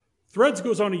Threads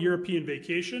goes on a European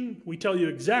vacation. We tell you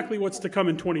exactly what's to come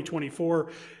in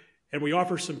 2024, and we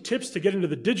offer some tips to get into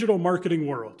the digital marketing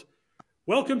world.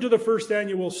 Welcome to the first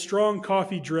annual Strong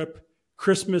Coffee Drip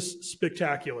Christmas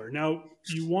Spectacular. Now,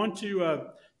 you want to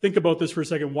think about this for a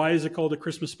second. Why is it called a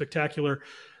Christmas Spectacular?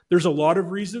 There's a lot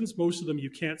of reasons. Most of them you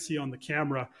can't see on the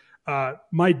camera.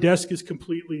 My desk is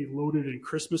completely loaded in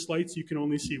Christmas lights. You can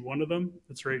only see one of them.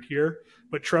 It's right here.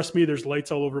 But trust me, there's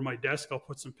lights all over my desk. I'll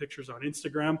put some pictures on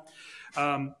Instagram.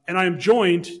 And I am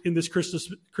joined in this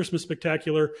Christmas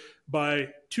Spectacular by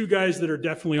two guys that are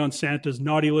definitely on Santa's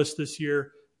naughty list this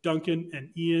year, Duncan and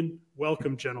Ian.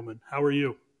 Welcome, gentlemen. How are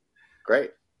you?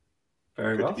 Great.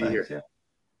 Very Good well, to be thanks. here. Yeah.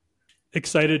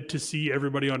 Excited to see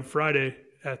everybody on Friday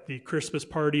at the Christmas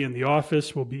party in the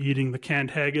office. We'll be eating the canned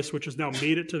haggis, which has now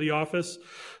made it to the office.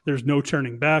 There's no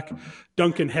turning back.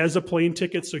 Duncan has a plane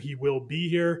ticket, so he will be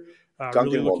here. Duncan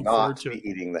really will looking forward not to be it.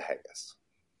 eating the haggis.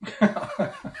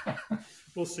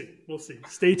 We'll see. We'll see.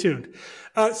 Stay tuned.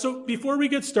 So before we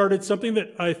get started, something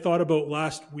that I thought about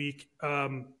last week,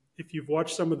 if you've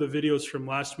watched some of the videos from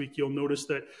last week, you'll notice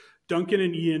that Duncan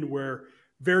and Ian were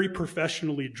very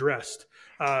professionally dressed.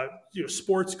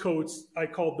 Sports coats, I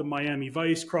called them Miami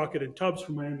Vice, Crockett and Tubbs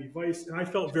from Miami Vice, and I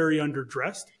felt very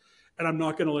underdressed, and I'm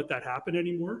not going to let that happen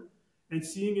anymore. And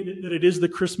seeing that it is the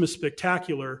Christmas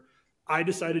Spectacular, I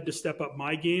decided to step up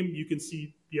my game. You can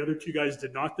see the other two guys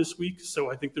did not this week,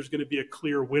 so I think there's going to be a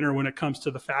clear winner when it comes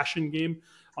to the fashion game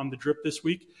on the drip this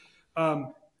week.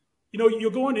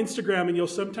 You'll go on Instagram and you'll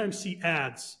sometimes see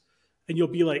ads, and you'll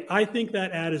be like, I think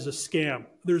that ad is a scam.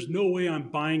 There's no way I'm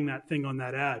buying that thing on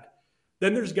that ad.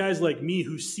 Then there's guys like me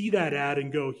who see that ad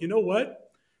and go, you know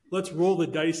what? Let's roll the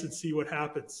dice and see what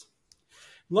happens.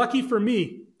 Lucky for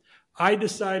me, I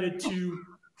decided to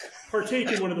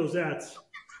partake in one of those ads.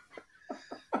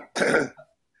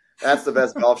 That's the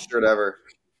best golf shirt ever.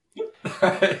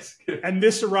 And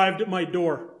this arrived at my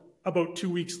door about 2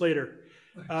 weeks later.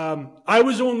 I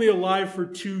was only alive for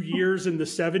 2 years in the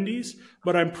 70s,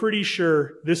 but I'm pretty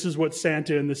sure this is what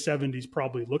Santa in the 70s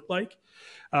probably looked like.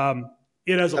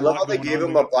 It has a I love lot how they going gave on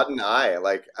him there. a button eye.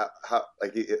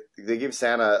 They gave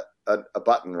Santa a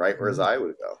button right where his eye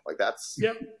would go. Like that's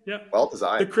well The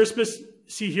designed. Christmas,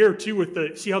 see here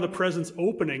too, see how the present's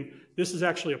opening. This is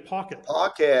actually a pocket.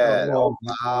 Pocket. Oh,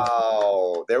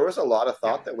 Wow. There was a lot of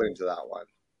thought that went into that one.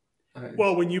 Nice.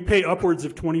 Well, when you pay upwards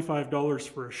of $25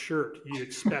 for a shirt, you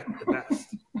expect the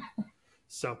best.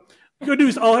 So, good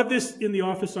news. I'll have this in the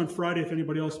office on Friday if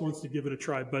anybody else wants to give it a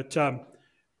try. But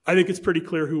I think it's pretty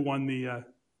clear who won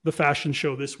the fashion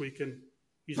show this week, and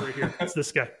he's right here. It's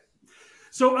this guy.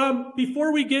 So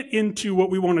before we get into what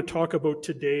we want to talk about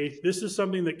today, this is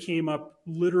something that came up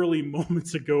literally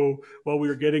moments ago while we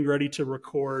were getting ready to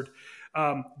record.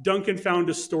 Duncan found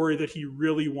a story that he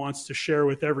really wants to share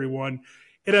with everyone.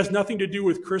 It has nothing to do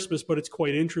with Christmas, but it's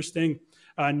quite interesting.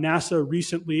 NASA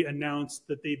recently announced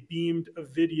that they beamed a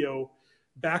video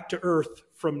back to Earth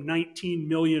from 19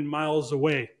 million miles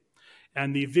away.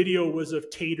 And the video was of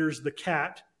Taters the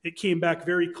cat. It came back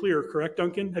very clear, correct,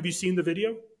 Duncan? Have you seen the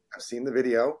video? I've seen the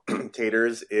video.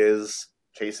 Taters is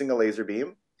chasing a laser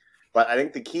beam. But I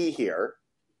think the key here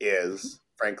is,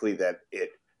 frankly, that it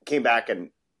came back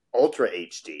in Ultra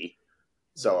HD.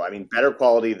 So, I mean, better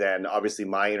quality than, obviously,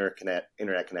 my internet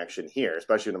connection here,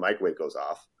 especially when the microwave goes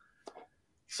off.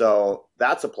 So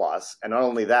that's a plus. And not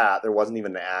only that, there wasn't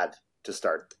even an ad to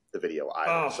start the video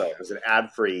either. So it was an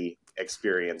ad-free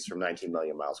experience from 19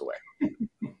 million miles away.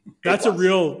 That's a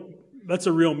real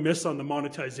miss on the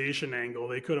monetization angle.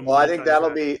 They could have. Well, I think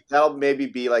that'll maybe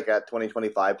be like a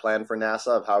 2025 plan for NASA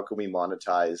of how can we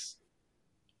monetize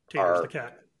Taters the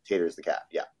cat. Taters the cat.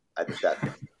 Yeah, I think that's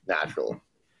natural.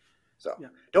 So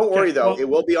don't worry though, it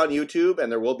will be on YouTube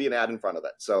and there will be an ad in front of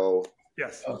it. So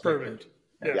yes, Okay, perfect.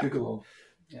 Yeah. Google.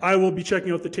 Yeah. I will be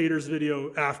checking out the Taters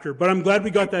video after, but I'm glad we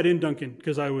got that in, Duncan,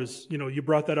 because I was, you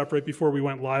brought that up right before we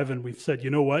went live, and we said, you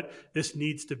know what, this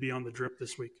needs to be on the drip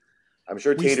this week. I'm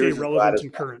sure we Taters stay relevant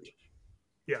and current.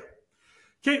 Yeah.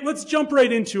 Okay, let's jump right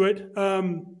into it.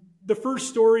 The first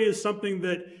story is something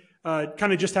that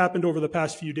kind of just happened over the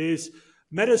past few days.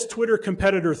 Meta's Twitter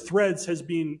competitor Threads has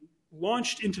been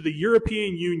launched into the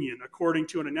European Union, according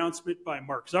to an announcement by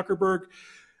Mark Zuckerberg.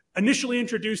 Initially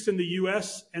introduced in the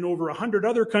US and over 100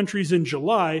 other countries in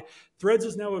July, Threads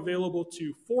is now available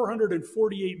to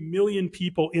 448 million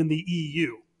people in the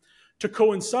EU. To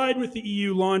coincide with the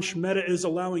EU launch, Meta is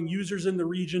allowing users in the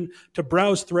region to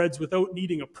browse Threads without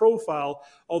needing a profile,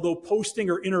 although posting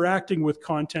or interacting with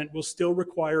content will still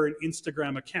require an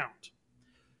Instagram account.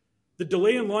 The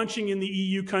delay in launching in the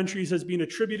EU countries has been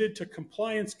attributed to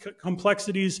compliance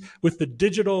complexities with the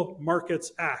Digital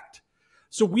Markets Act.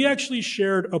 So we actually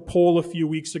shared a poll a few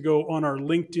weeks ago on our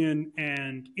LinkedIn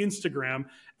and Instagram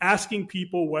asking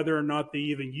people whether or not they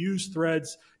even use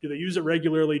Threads. Do they use it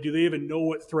regularly? Do they even know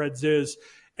what Threads is?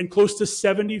 And close to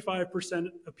 75%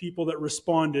 of people that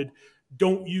responded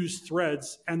don't use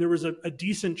Threads. And there was a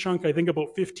decent chunk, I think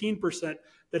about 15%,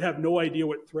 that have no idea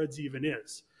what Threads even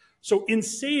is. So in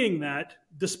saying that,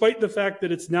 despite the fact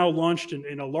that it's now launched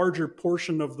in a larger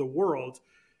portion of the world,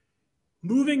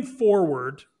 moving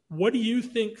forward, what do you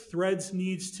think Threads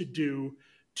needs to do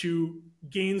to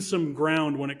gain some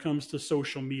ground when it comes to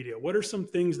social media? What are some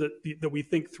things that we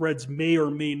think Threads may or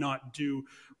may not do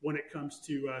when it comes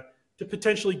to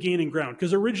potentially gaining ground?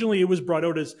 Because originally it was brought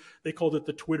out as they called it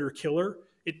the Twitter killer.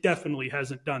 It definitely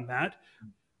hasn't done that.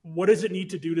 What does it need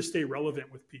to do to stay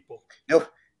relevant with people? No,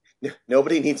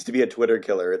 nobody needs to be a Twitter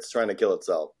killer. It's trying to kill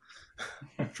itself.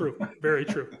 True. Very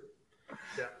true.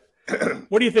 Yeah.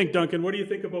 What do you think, Duncan? What do you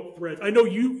think about Threads? I know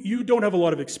you don't have a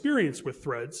lot of experience with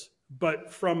Threads, but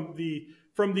from the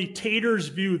Tater's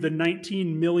view, the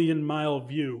 19 million mile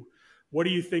view, what do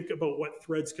you think about what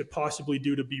Threads could possibly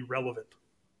do to be relevant?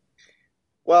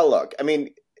 Well, look, I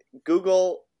mean,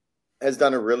 Google has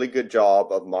done a really good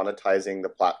job of monetizing the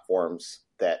platforms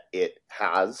that it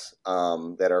has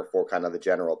that are for kind of the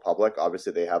general public.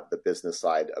 Obviously, they have the business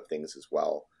side of things as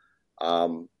well.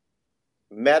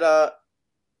 Meta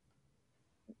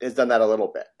has done that a little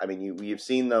bit. I mean, you've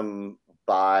seen them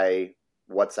buy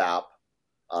WhatsApp.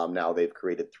 Now they've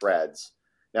created Threads.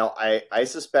 Now, I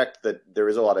suspect that there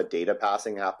is a lot of data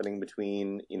passing happening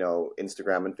between,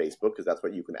 Instagram and Facebook, because that's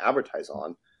what you can advertise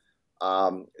on.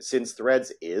 Since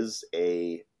Threads is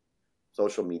a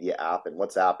social media app and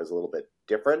WhatsApp is a little bit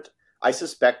different, I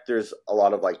suspect there's a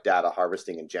lot of like data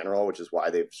harvesting in general, which is why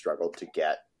they've struggled to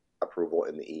get approval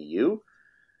in the EU.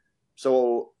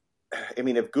 So, I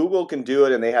mean, if Google can do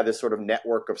it and they have this sort of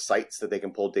network of sites that they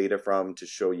can pull data from to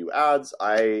show you ads,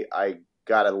 I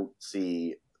gotta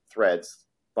see Threads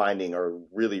finding or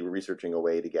really researching a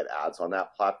way to get ads on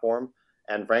that platform.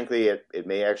 And frankly, it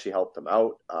may actually help them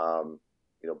out,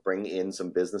 bring in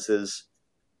some businesses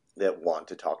that want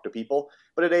to talk to people,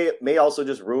 but it may also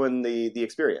just ruin the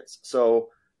experience. So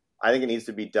I think it needs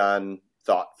to be done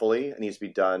thoughtfully. It needs to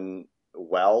be done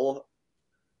well.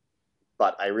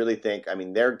 But I really think,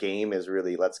 their game is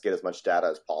really, let's get as much data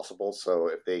as possible. So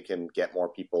if they can get more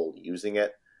people using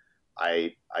it,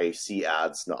 I see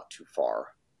ads not too far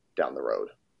down the road.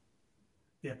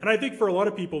 Yeah, and I think for a lot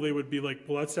of people, they would be like,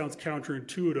 well, that sounds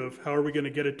counterintuitive. How are we going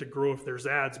to get it to grow if there's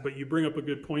ads? But you bring up a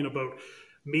good point about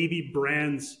maybe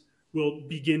brands will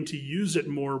begin to use it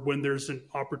more when there's an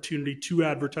opportunity to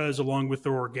advertise along with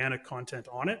their organic content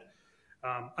on it.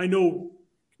 I know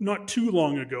not too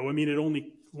long ago, it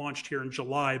only launched here in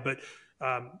July, but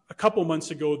a couple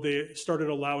months ago, they started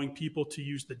allowing people to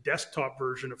use the desktop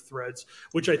version of Threads,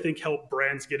 which I think helped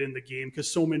brands get in the game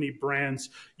because so many brands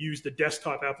use the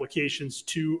desktop applications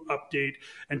to update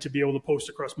and to be able to post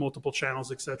across multiple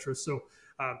channels, et cetera. So,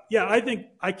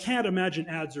 I can't imagine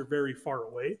ads are very far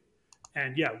away.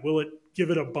 And will it give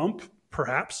it a bump?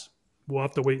 Perhaps. We'll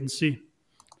have to wait and see.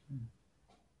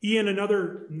 Ian,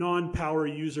 another non-power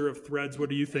user of Threads, what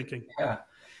are you thinking?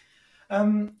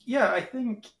 I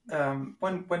think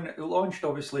when it launched,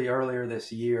 obviously, earlier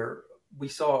this year, we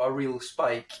saw a real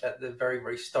spike at the very,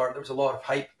 very start. There was a lot of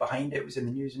hype behind it. It was in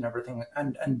the news and everything.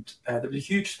 And there was a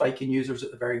huge spike in users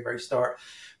at the very, very start.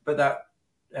 But that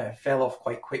fell off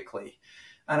quite quickly.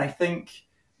 And I think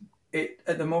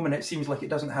at the moment, it seems like it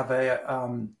doesn't have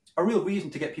a real reason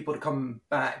to get people to come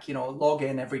back, log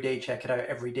in every day, check it out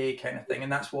every day kind of thing.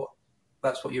 And that's what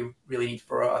you really need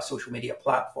for a social media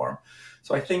platform.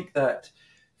 So I think that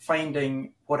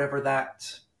finding whatever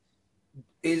that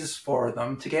is for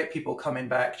them to get people coming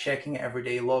back, checking it every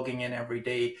day, logging in every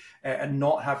day, and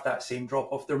not have that same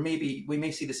drop off. We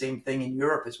may see the same thing in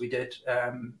Europe as we did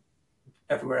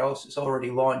everywhere else. It's already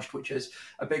launched, which is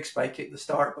a big spike at the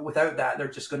start. But without that, they're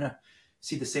just going to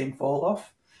see the same fall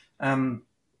off.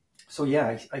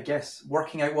 I guess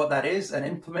working out what that is and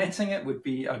implementing it would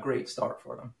be a great start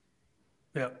for them.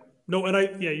 Yeah. No,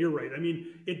 and you're right.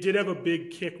 It did have a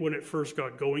big kick when it first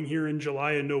got going here in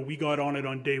July. And no, we got on it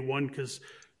on day one because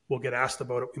we'll get asked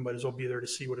about it. We might as well be there to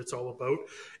see what it's all about.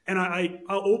 And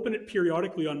I'll open it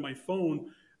periodically on my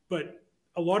phone, but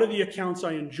a lot of the accounts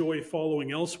I enjoy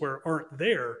following elsewhere aren't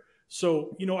there.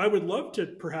 So, I would love to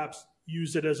perhaps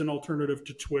use it as an alternative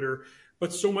to Twitter,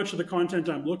 but so much of the content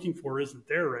I'm looking for isn't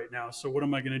there right now. So what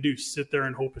am I going to do? Sit there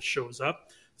and hope it shows up?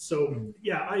 So,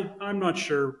 I'm not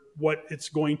sure what it's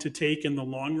going to take in the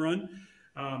long run,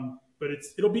 but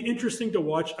it'll be interesting to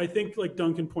watch. I think, like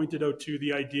Duncan pointed out, too,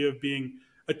 the idea of being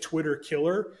a Twitter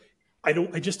killer.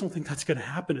 I just don't think that's going to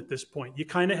happen at this point. You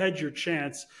kind of had your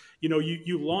chance.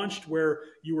 You launched where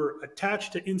you were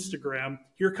attached to Instagram.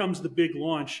 Here comes the big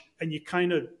launch, and you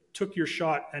kind of took your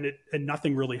shot, and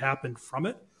nothing really happened from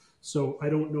it. So I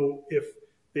don't know if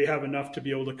they have enough to be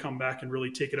able to come back and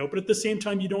really take it out. But at the same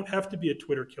time, you don't have to be a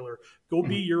Twitter killer. Go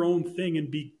be your own thing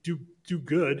and do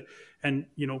good, and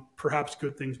perhaps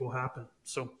good things will happen.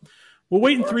 So we'll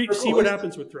wait and see what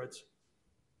happens with Threads.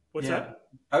 What's that?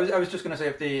 I was just going to say,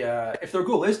 if their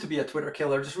goal is to be a Twitter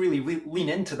killer, just really lean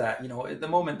into that. At the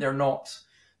moment they're not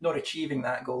achieving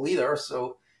that goal either.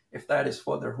 So if that is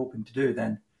what they're hoping to do,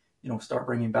 then start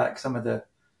bringing back some of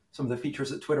the features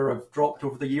that Twitter have dropped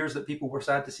over the years that people were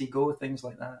sad to see go. Things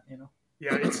like that.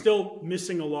 Yeah, it's still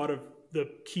missing a lot of the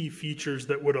key features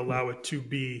that would allow it to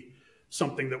be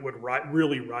something that would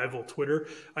really rival Twitter.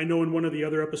 I know in one of the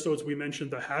other episodes we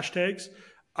mentioned the hashtags.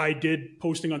 I did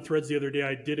posting on Threads the other day.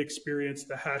 I did experience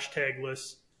the hashtag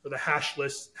list or the hash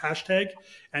list hashtag,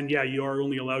 and yeah, you are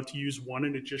only allowed to use one,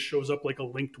 and it just shows up like a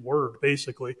linked word,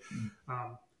 basically.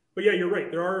 But yeah, you're right.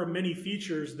 There are many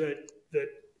features that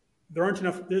there aren't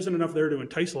enough. There isn't enough there to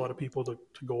entice a lot of people to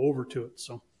go over to it.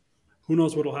 So who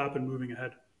knows what will happen moving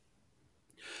ahead.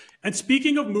 And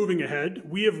speaking of moving ahead,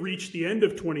 we have reached the end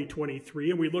of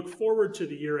 2023, and we look forward to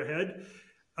the year ahead.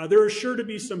 There are sure to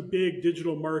be some big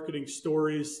digital marketing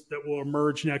stories that will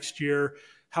emerge next year.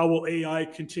 How will AI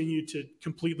continue to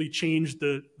completely change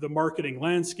the marketing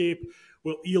landscape?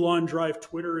 Will Elon drive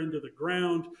Twitter into the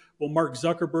ground? Will Mark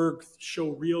Zuckerberg show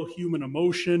real human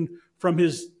emotion from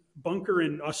his bunker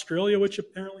in Australia, which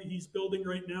apparently he's building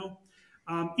right now?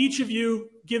 Each of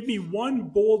you, give me one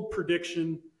bold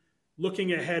prediction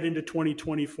looking ahead into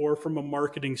 2024 from a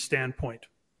marketing standpoint.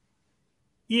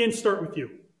 Ian, start with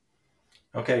you.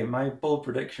 Okay, my bold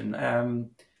prediction.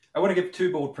 I want to give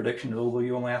two bold predictions, although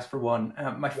you only asked for one.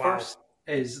 My first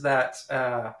is that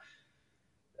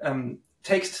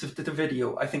text to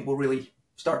video, I think, will really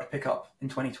start to pick up in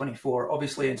 2024.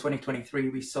 Obviously, in 2023,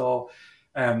 we saw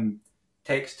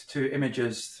text to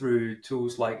images through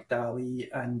tools like DALL-E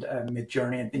and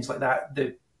Midjourney and things like that.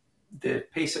 The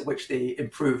pace at which they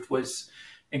improved was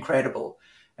incredible.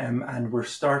 And we're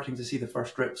starting to see the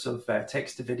first drips of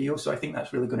text to video. So I think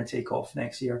that's really going to take off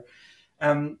next year.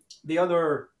 The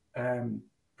other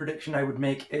prediction I would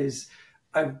make is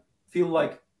I feel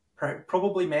like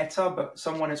probably Meta, but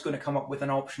someone is going to come up with an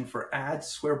option for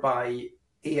ads whereby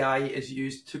AI is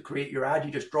used to create your ad. You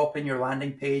just drop in your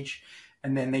landing page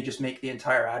and then they just make the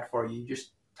entire ad for you. You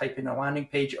just type in a landing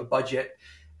page, a budget,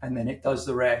 and then it does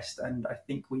the rest. And I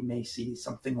think we may see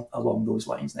something along those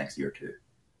lines next year too.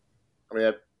 I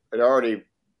mean, it already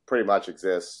pretty much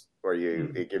exists where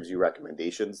it gives you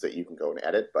recommendations that you can go and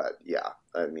edit. But yeah,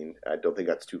 I mean, I don't think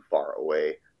that's too far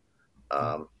away.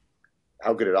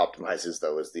 How good it optimizes,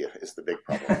 though, is the big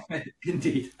problem.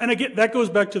 Indeed. And again, that goes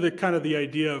back to the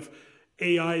idea of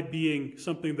AI being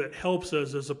something that helps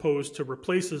us as opposed to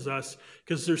replaces us,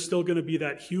 because there's still going to be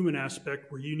that human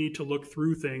aspect where you need to look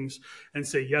through things and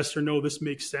say, yes or no, this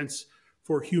makes sense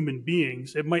for human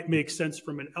beings. It might make sense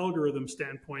from an algorithm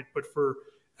standpoint, but for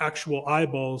actual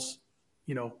eyeballs,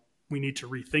 we need to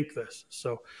rethink this.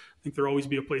 So I think there'll always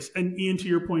be a place. And Ian, to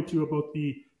your point too about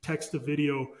the text to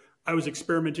video, I was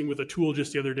experimenting with a tool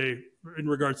just the other day in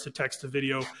regards to text to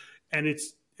video, and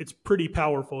it's pretty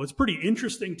powerful. It's pretty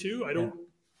interesting too.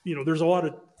 There's a lot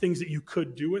of things that you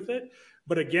could do with it.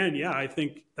 But again, yeah, I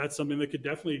think that's something that could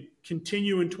definitely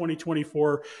continue in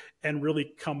 2024 and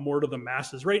really come more to the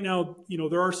masses. Right now,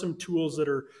 there are some tools that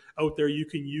are out there. You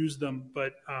can use them,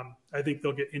 but I think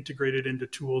they'll get integrated into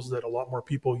tools that a lot more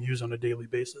people use on a daily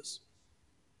basis.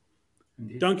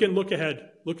 Indeed. Duncan, look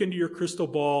ahead. Look into your crystal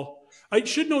ball. I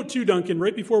should note too, Duncan,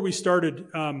 right before we started,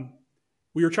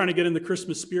 we were trying to get in the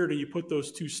Christmas spirit and you put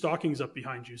those two stockings up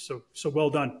behind you. So well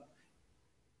done.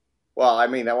 Well, I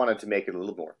mean, I wanted to make it a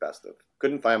little more festive.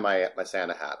 Couldn't find my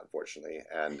Santa hat, unfortunately,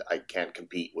 and I can't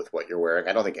compete with what you're wearing.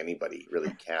 I don't think anybody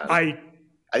really can. I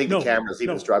think the camera's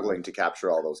even struggling to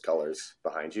capture all those colors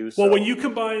behind you. So. Well, when you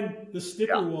combine the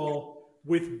sticker wall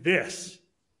with this,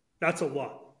 that's a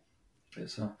lot.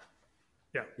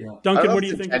 Yeah. Duncan, what do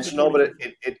you think? Intentional, but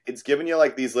it's giving you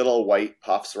like these little white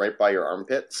puffs right by your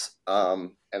armpits,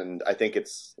 and I think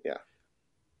it's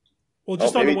Well,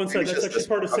 just on the one side, that's actually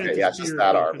part of Santa's beard. Yeah, it's just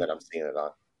that arm that I'm seeing it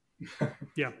on.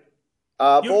 Yeah.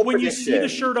 When you see the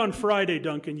shirt on Friday,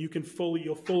 Duncan,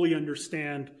 you'll fully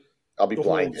understand. I'll be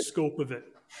blinded. Whole scope of it.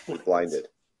 I'll be blinded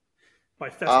by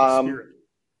festive spirit.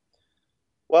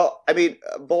 Well, I mean,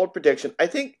 bold prediction. I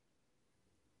think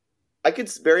I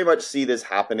could very much see this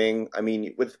happening. I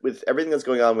mean, with everything that's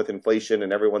going on with inflation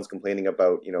and everyone's complaining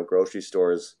about grocery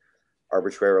stores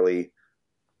arbitrarily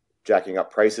jacking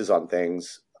up prices on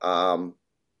things.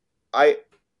 I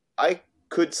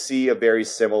could see a very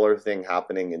similar thing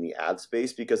happening in the ad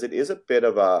space, because it is a bit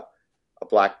of a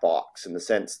black box in the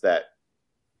sense that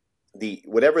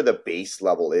whatever the base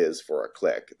level is for a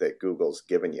click that Google's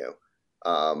given you,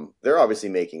 they're obviously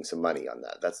making some money on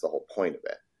that. That's the whole point of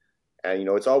it. And,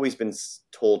 it's always been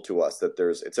told to us that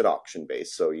it's an auction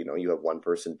base. So, you have one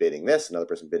person bidding this, another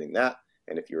person bidding that.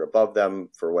 And if you're above them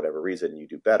for whatever reason, you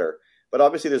do better. But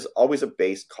obviously there's always a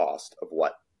base cost of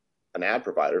what an ad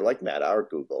provider like Meta or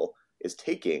Google is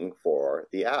taking for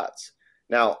the ads.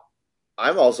 Now,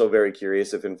 I'm also very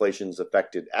curious if inflation's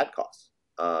affected ad costs.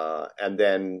 And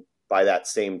then by that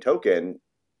same token,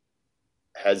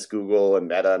 has Google and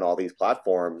Meta and all these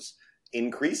platforms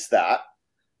increased that,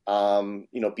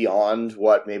 beyond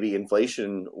what maybe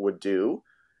inflation would do?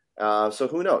 So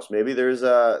who knows? Maybe there's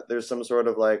some sort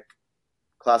of like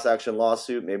class action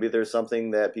lawsuit. Maybe there's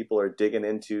something that people are digging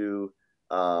into,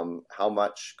 how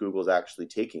much Google's actually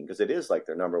taking, because it is like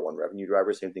their number one revenue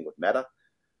driver. Same thing with Meta.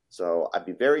 So I'd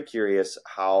be very curious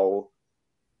how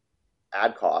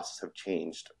ad costs have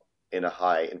changed in a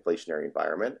high inflationary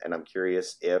environment. And I'm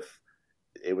curious if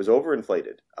it was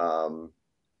overinflated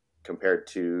compared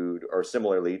to, or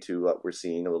similarly to what we're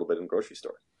seeing a little bit in grocery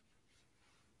stores.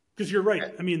 Because you're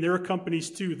right. I mean, there are companies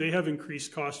too. They have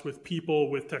increased costs with people,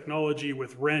 with technology,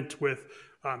 with rent, with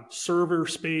server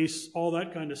space, all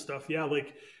that kind of stuff. Yeah,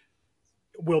 like,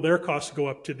 will their costs go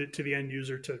up to the end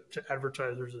user, to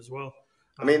advertisers as well?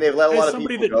 I mean, they've let a lot of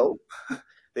people go.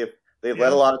 They've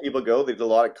let a lot of people go. They did a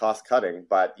lot of cost cutting,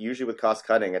 but usually with cost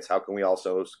cutting, it's how can we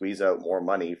also squeeze out more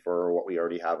money for what we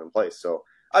already have in place. So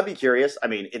I'd be curious. I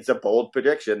mean, it's a bold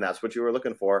prediction. That's what you were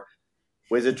looking for.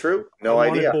 Was it true? No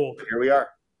idea. Here we are.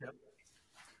 Yep.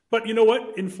 But you know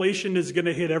what? Inflation is going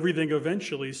to hit everything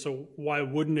eventually. So why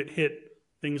wouldn't it hit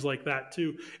things like that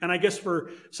too? And I guess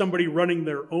for somebody running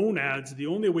their own ads, the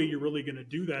only way you're really going to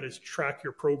do that is track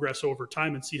your progress over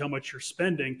time and see how much you're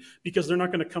spending, because they're not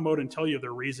going to come out and tell you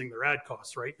they're raising their ad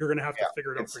costs, right? You're going to have to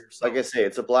figure it out for yourself. Like I say,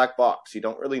 it's a black box. You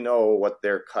don't really know what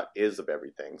their cut is of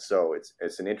everything. So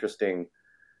it's an interesting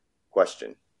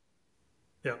question.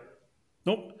 Yeah.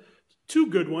 Nope. Two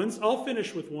good ones. I'll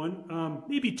finish with one,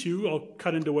 maybe two. I'll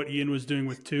cut into what Ian was doing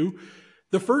with two.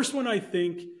 The first one, I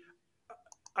think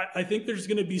there's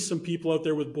going to be some people out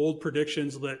there with bold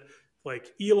predictions that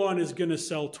like Elon is going to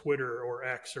sell Twitter or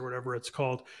X or whatever it's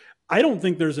called. I don't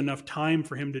think there's enough time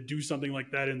for him to do something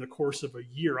like that in the course of a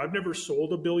year. I've never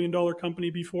sold $1 billion company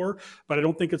before, but I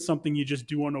don't think it's something you just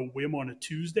do on a whim on a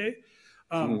Tuesday.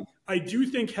 I do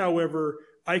think, however,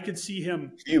 I could see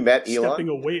him stepping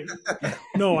away.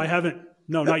 No, I haven't.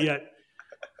 No, not yet.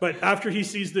 But after he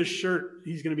sees this shirt,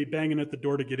 he's going to be banging at the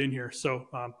door to get in here. So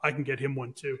I can get him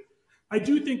one too. I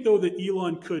do think, though, that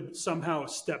Elon could somehow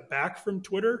step back from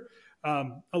Twitter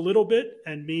a little bit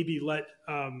and maybe let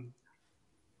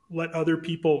other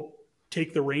people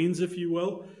take the reins, if you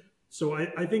will. So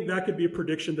I think that could be a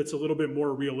prediction that's a little bit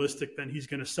more realistic than he's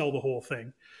going to sell the whole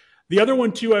thing. The other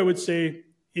one, too, I would say,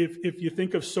 if you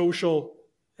think of social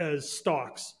as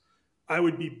stocks, I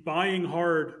would be buying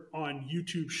hard on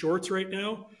YouTube Shorts right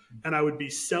now, and I would be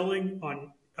selling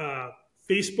on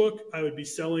Facebook, I would be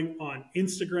selling on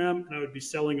Instagram, and I would be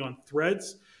selling on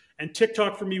Threads. And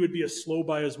TikTok for me would be a slow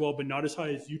buy as well, but not as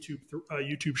high as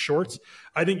YouTube Shorts.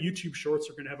 I think YouTube Shorts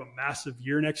are going to have a massive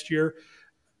year next year.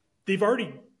 They've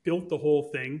already built the whole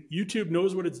thing. YouTube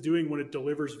knows what it's doing when it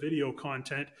delivers video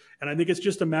content. And I think it's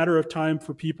just a matter of time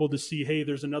for people to see, hey,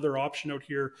 there's another option out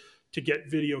here to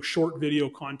get short video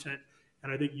content.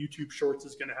 And I think YouTube Shorts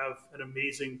is going to have an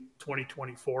amazing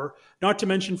 2024. Not to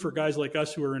mention for guys like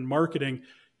us who are in marketing,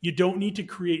 you don't need to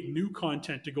create new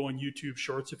content to go on YouTube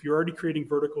Shorts. If you're already creating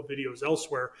vertical videos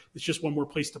elsewhere, it's just one more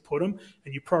place to put them.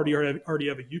 And you probably already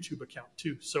have a YouTube account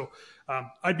too. So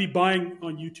I'd be buying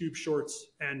on YouTube Shorts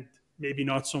and maybe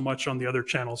not so much on the other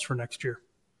channels for next year.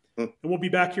 And we'll be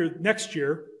back here next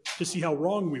year to see how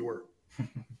wrong we were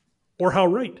or how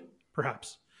right,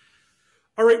 perhaps.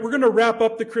 All right, we're going to wrap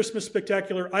up the Christmas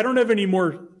Spectacular. I don't have any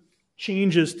more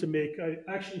changes to make. I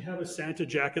actually have a Santa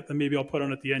jacket that maybe I'll put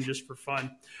on at the end just for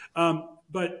fun.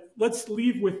 But let's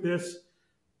leave with this.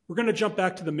 We're going to jump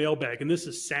back to the mailbag, and this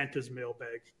is Santa's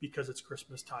mailbag because it's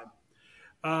Christmas time,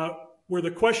 where the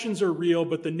questions are real,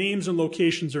 but the names and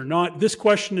locations are not. This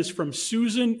question is from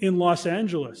Susan in Los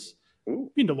Angeles. Ooh.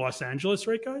 Been to Los Angeles,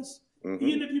 right, guys? Mm-hmm.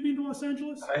 Ian, have you been to Los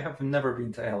Angeles? I have never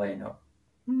been to LA, no.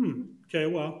 Okay,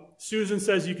 well, Susan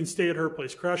says you can stay at her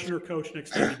place. Crash on her couch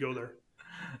next time you go there.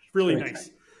 Really nice.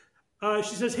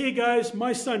 She says, hey, guys,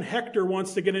 my son Hector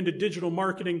wants to get into digital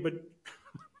marketing, but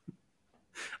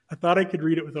I thought I could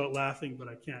read it without laughing, but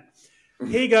I can't.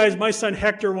 hey guys, my son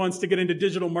Hector wants to get into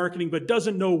digital marketing but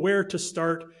doesn't know where to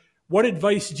start. What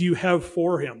advice do you have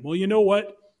for him? Well, you know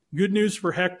what? Good news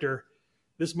for Hector.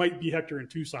 This might be Hector in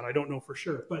Tucson. I don't know for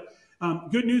sure. But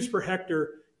good news for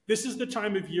Hector. This is the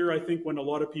time of year, I think, when a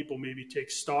lot of people maybe take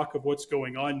stock of what's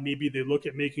going on. Maybe they look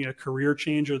at making a career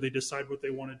change, or they decide what they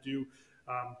want to do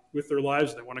with their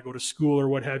lives. They want to go to school or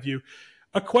what have you.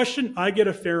 A question I get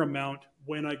a fair amount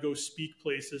when I go speak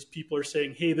places, people are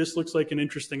saying, hey, this looks like an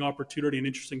interesting opportunity, an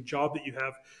interesting job that you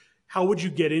have. How would you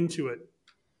get into it?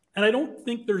 And I don't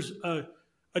think there's a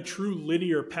true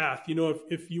linear path. You know,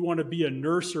 if you want to be a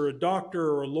nurse or a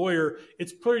doctor or a lawyer,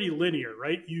 it's pretty linear,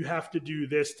 right? You have to do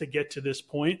this to get to this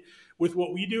point. With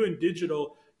what we do in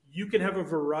digital, you can have a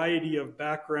variety of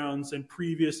backgrounds and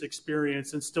previous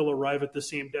experience and still arrive at the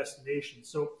same destination.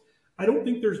 So I don't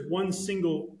think there's one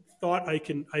single thought I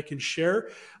can share,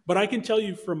 but I can tell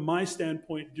you from my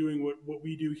standpoint, doing what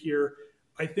we do here,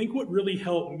 I think what really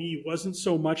helped me wasn't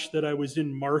so much that I was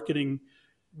in marketing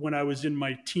when I was in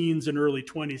my teens and early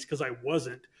 20s, because I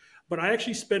wasn't, but I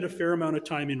actually spent a fair amount of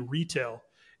time in retail.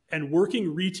 And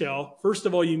working retail, first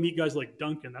of all, you meet guys like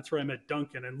Duncan. That's where I met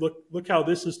Duncan. And look how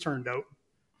this has turned out.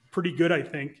 Pretty good, I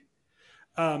think.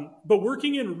 But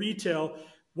working in retail,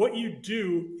 what you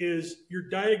do is you're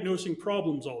diagnosing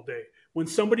problems all day. When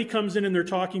somebody comes in and they're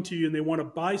talking to you and they want to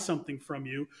buy something from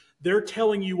you, they're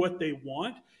telling you what they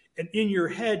want. And in your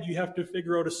head, you have to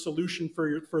figure out a solution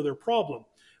for their problem.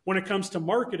 When it comes to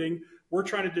marketing, we're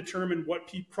trying to determine what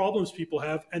problems people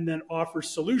have and then offer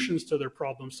solutions to their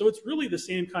problems. So it's really the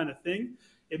same kind of thing.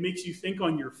 It makes you think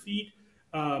on your feet,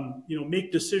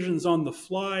 make decisions on the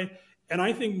fly. And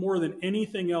I think more than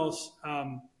anything else,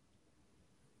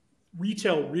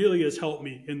 retail really has helped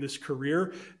me in this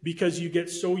career, because you get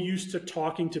so used to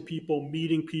talking to people,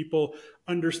 meeting people,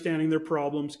 understanding their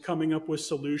problems, coming up with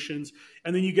solutions,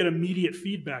 and then you get immediate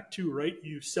feedback too, right?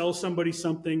 You sell somebody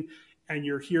something and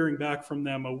you're hearing back from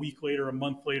them a week later, a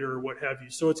month later, or what have you.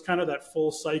 So it's kind of that full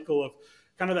cycle of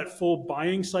that full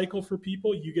buying cycle for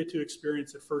people. You get to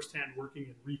experience it firsthand working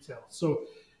in retail. So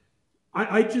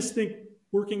I just think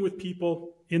working with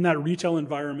people in that retail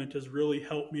environment has really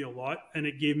helped me a lot, and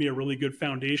it gave me a really good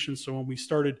foundation. So when we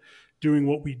started doing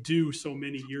what we do so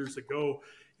many years ago,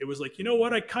 it was like, you know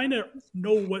what, I kind of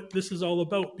know what this is all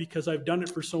about because I've done it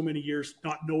for so many years,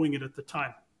 not knowing it at the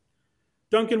time.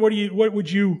 Duncan, what would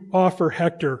you offer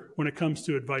Hector when it comes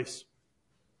to advice?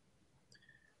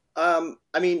 I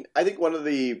think one of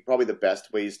probably the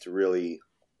best ways to really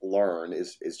learn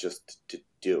is just to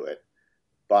do it.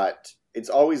 But it's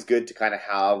always good to kind of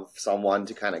have someone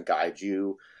to kind of guide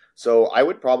you. So I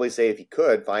would probably say, if you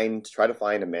could, try to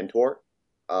find a mentor.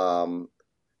 Even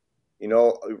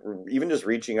just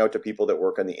reaching out to people that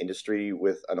work in the industry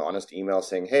with an honest email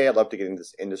saying, hey, I'd love to get into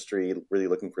this industry, really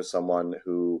looking for someone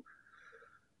who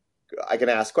I can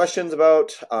ask questions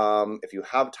about. If you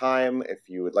have time, if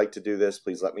you would like to do this,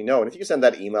 please let me know. And if you send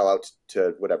that email out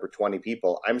to 20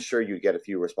 people, I'm sure you get a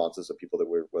few responses of people that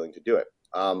were willing to do it.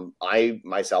 I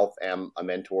myself am a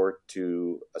mentor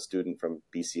to a student from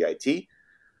BCIT.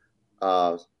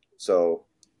 So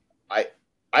I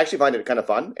actually find it kind of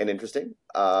fun and interesting.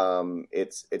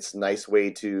 It's a nice way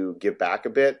to give back a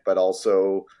bit, but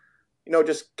also,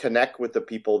 just connect with the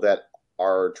people that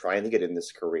are trying to get in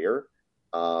this career.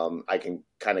 I can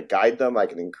kind of guide them. I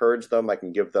can encourage them. I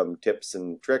can give them tips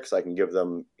and tricks. I can give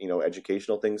them,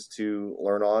 educational things to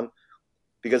learn on,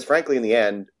 because frankly, in the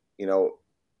end,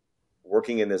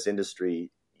 working in this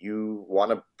industry, you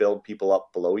want to build people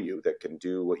up below you that can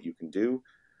do what you can do.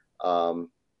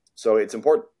 So it's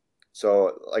important.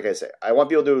 So like I say, I want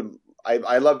people to,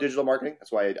 I love digital marketing.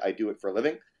 That's why I do it for a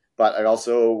living, but I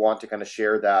also want to kind of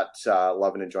share that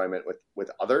love and enjoyment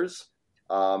with others.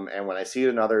 And when I see it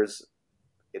in others,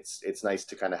 it's nice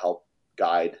to kind of help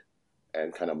guide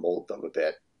and kind of mold them a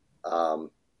bit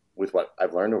with what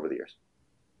I've learned over the years.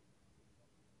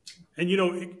 And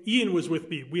Ian was with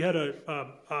me. We had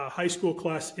a high school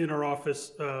class in our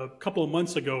office a couple of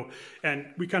months ago, and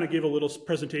we kind of gave a little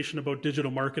presentation about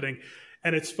digital marketing.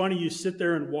 And it's funny, you sit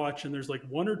there and watch, and there's like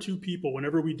one or two people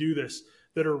whenever we do this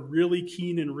that are really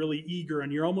keen and really eager,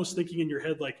 and you're almost thinking in your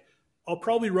head like, I'll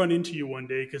probably run into you one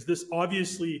day, because this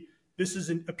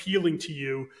isn't appealing to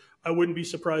you. I wouldn't be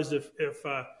surprised if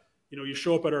you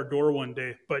show up at our door one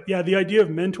day. But yeah, the idea of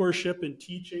mentorship and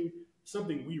teaching,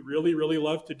 something we really, really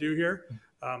love to do here.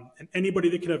 And anybody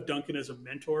that can have Duncan as a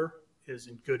mentor is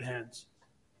in good hands.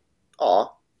 Aw.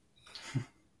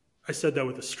 I said that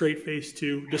with a straight face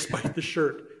too, despite the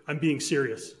shirt. I'm being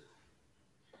serious.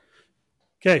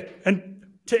 Okay, and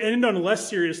to end on a less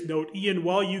serious note, Ian,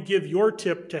 while you give your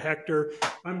tip to Hector,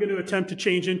 I'm going to attempt to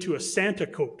change into a Santa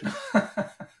coat.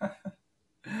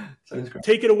 Sounds great.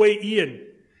 Take it away, Ian.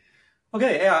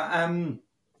 Okay, yeah.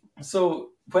 So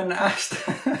when asked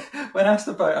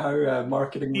about how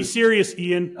marketing, be serious,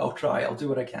 Ian. I'll try. I'll do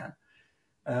what I can.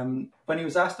 When he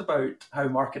was asked about how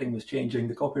marketing was changing,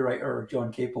 the copywriter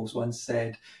John Caples once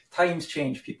said, "Times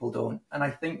change, people don't." And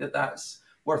I think that that's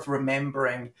worth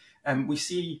remembering. We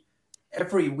see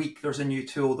every week there's a new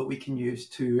tool that we can use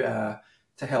to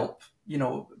help,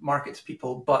 market to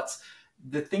people. But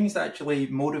the things that actually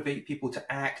motivate people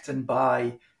to act and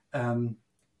buy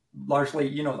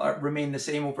largely, remain the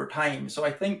same over time. So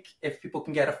I think if people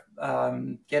can get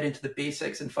into the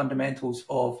basics and fundamentals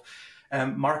of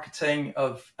marketing,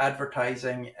 of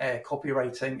advertising,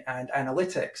 copywriting, and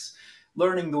analytics,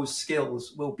 learning those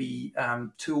skills will be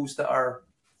tools that are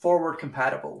forward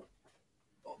compatible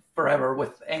forever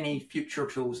with any future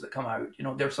tools that come out.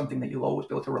 They're something that you'll always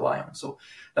be able to rely on. So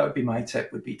that would be my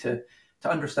tip, would be to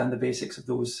understand the basics of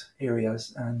those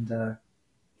areas. And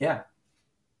yeah.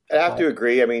 I have to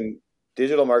agree. I mean,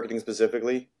 digital marketing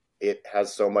specifically, it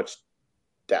has so much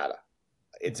data.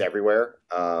 It's everywhere.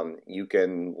 You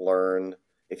can learn,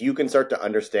 if you can start to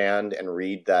understand and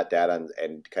read that data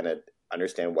and kind of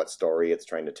understand what story it's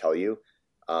trying to tell you,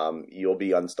 you'll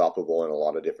be unstoppable in a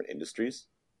lot of different industries.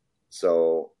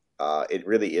 So it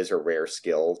really is a rare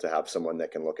skill to have someone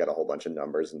that can look at a whole bunch of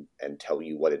numbers and tell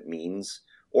you what it means,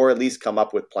 or at least come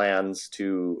up with plans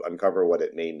to uncover what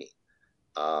it may mean.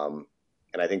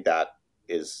 And I think that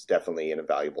is definitely an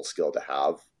invaluable skill to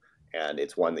have. And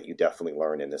it's one that you definitely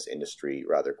learn in this industry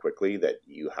rather quickly, that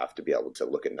you have to be able to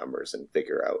look at numbers and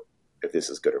figure out if this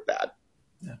is good or bad.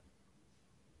 Yeah.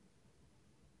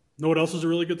 Know what else is a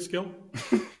really good skill?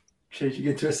 Changing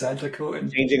into a Santa coat and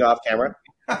changing off camera.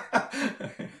 I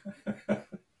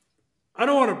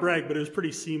don't want to brag, but it was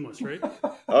pretty seamless, right?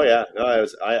 Oh yeah, no,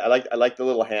 I like the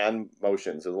little hand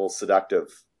motions, a little seductive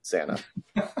Santa.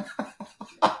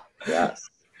 Yes.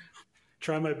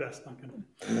 Try my best, Duncan.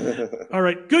 All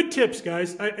right, good tips,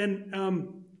 guys.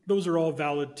 Those are all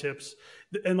valid tips.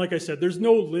 And like I said, there's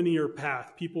no linear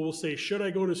path. People will say, should I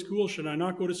go to school? Should I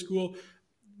not go to school?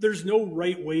 There's no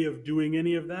right way of doing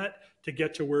any of that to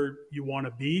get to where you want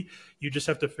to be. You just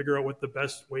have to figure out what the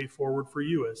best way forward for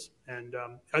you is. And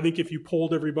I think if you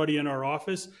polled everybody in our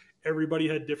office, everybody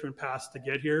had different paths to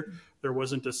get here. There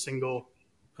wasn't a single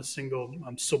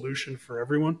solution for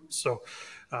everyone. So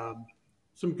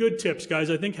some good tips, guys.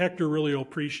 I think Hector really will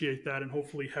appreciate that, and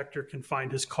hopefully Hector can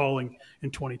find his calling in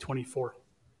 2024.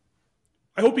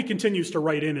 I hope he continues to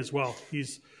write in as well.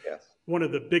 He's one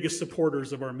of the biggest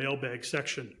supporters of our mailbag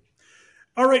section.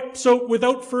 All right, so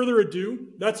without further ado,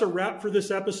 that's a wrap for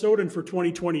this episode and for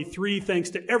 2023.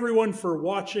 Thanks to everyone for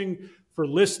watching, for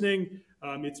listening.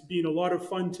 It's been a lot of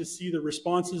fun to see the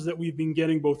responses that we've been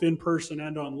getting both in person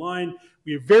and online.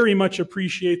 We very much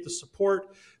appreciate the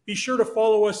support. Be sure to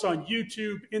follow us on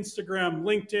YouTube, Instagram,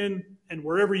 LinkedIn, and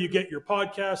wherever you get your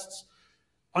podcasts.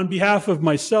 On behalf of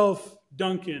myself,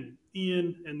 Duncan,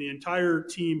 Ian, and the entire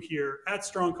team here at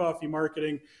Strong Coffee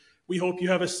Marketing, we hope you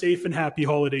have a safe and happy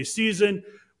holiday season.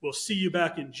 We'll see you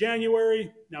back in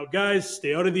January. Now, guys,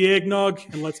 stay out of the eggnog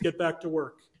and let's get back to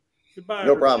work. Goodbye.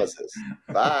 No everybody. promises.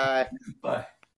 Bye. Bye.